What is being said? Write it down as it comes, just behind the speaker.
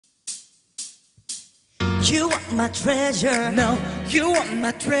You are my treasure. No, you are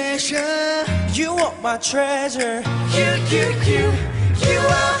my treasure. You are my treasure. You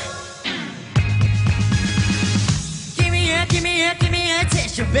are. Give me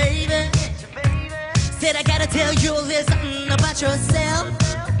attention, baby. Said I gotta tell you a little something about yourself.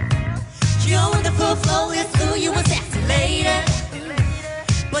 Your wonderful flow is through you a sexy lady.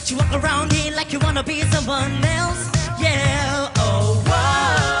 But you walk around here like you wanna be someone else. Yeah, oh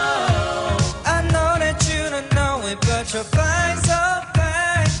wow. I know that you don't know it, but you're fine, so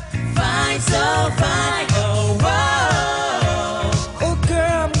fine. Fine, so fine. Oh wow. Oh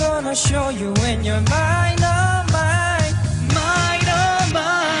girl, I'm gonna show you when you're mine, oh mine. Mine, oh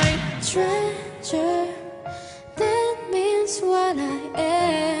mine. Treasure, that means what I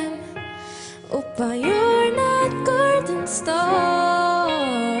am. Oppa, you're not golden star.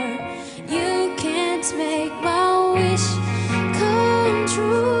 You can't make my wish come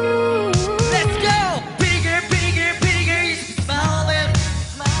true. Let's go! Bigger, bigger, bigger, you should be smiling.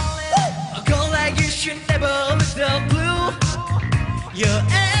 A girl like you should never miss the blue. You're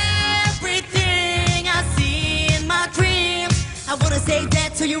everything I see in my dreams. I wanna say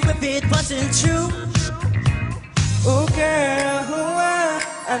that to you if it wasn't true. Oh girl,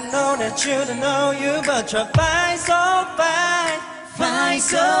 I know that you don't know you, but you're fine, so fine. Fine,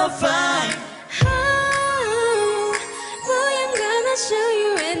 so fine. Oh, boy, I'm gonna show you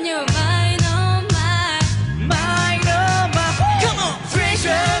when you're mine, oh mine. Mine, oh mine. Come on,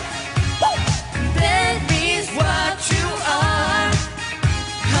 Treasure, that means what you are.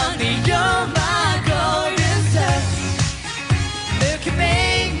 honey, you're my golden star. You can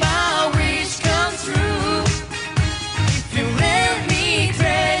make my wish come true. If you let me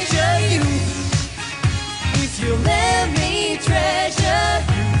treasure you. If you let me treasure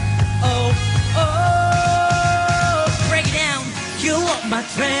you. Oh, oh. Break it down. You are my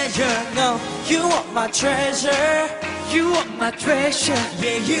treasure. No, you are my treasure. You are my treasure.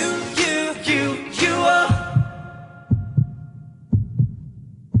 Yeah, You are.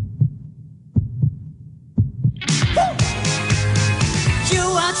 you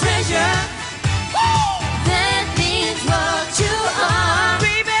are treasure. That means what you are.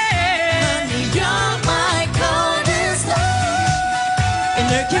 Baby, Honey, you're my golden star. And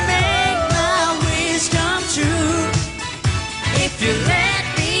you can make my wish come true. If you let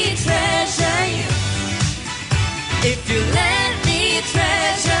me treasure you. If you let me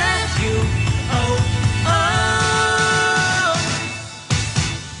treasure you. Oh, oh.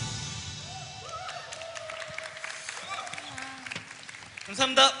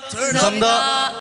 감사합니다. 감사합니다.